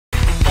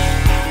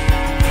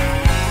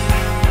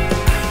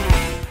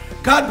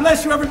God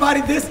bless you, everybody.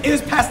 This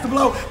is Pastor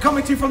Blow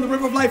coming to you from the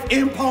River of Life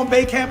in Palm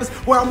Bay campus,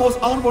 where our most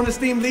honorable and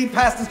esteemed lead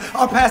pastors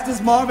are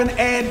Pastors Marvin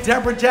and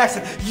Deborah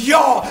Jackson.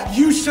 Y'all,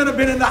 you should have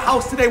been in the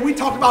house today. We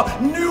talked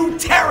about new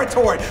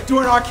territory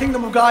during our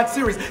Kingdom of God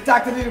series.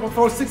 Dr. Nita will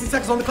throw 60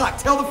 seconds on the clock.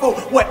 Tell the folk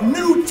what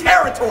new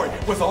territory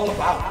was all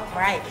about. All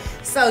right.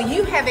 So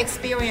you have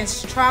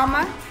experienced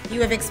trauma,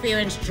 you have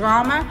experienced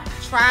drama,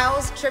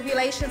 trials,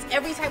 tribulations,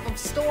 every type of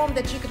storm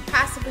that you could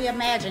possibly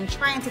imagine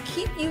trying to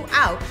keep you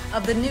out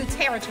of the new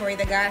territory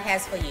that God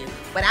has for you.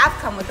 But I've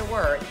come with the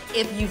word.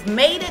 If you've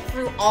made it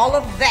through all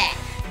of that,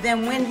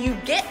 then when you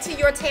get to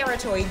your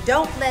territory,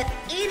 don't let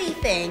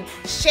anything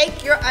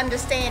shake your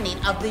understanding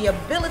of the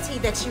ability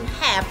that you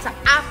have to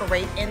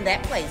operate in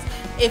that place.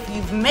 If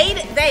you've made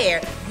it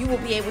there, you will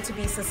be able to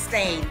be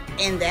sustained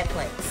in that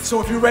place.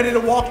 So if you're ready to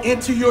walk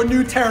into your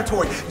new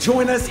territory,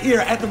 join us here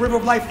at the River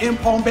of Life in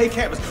Palm Bay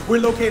campus. We're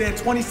located at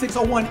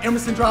 2601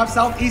 Emerson Drive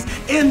Southeast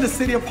in the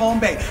city of Palm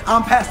Bay.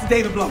 I'm Pastor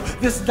David Blow.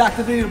 This is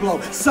Dr. Nita Blow.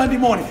 Sunday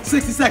morning,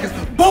 60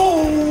 seconds.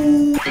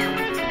 Boom!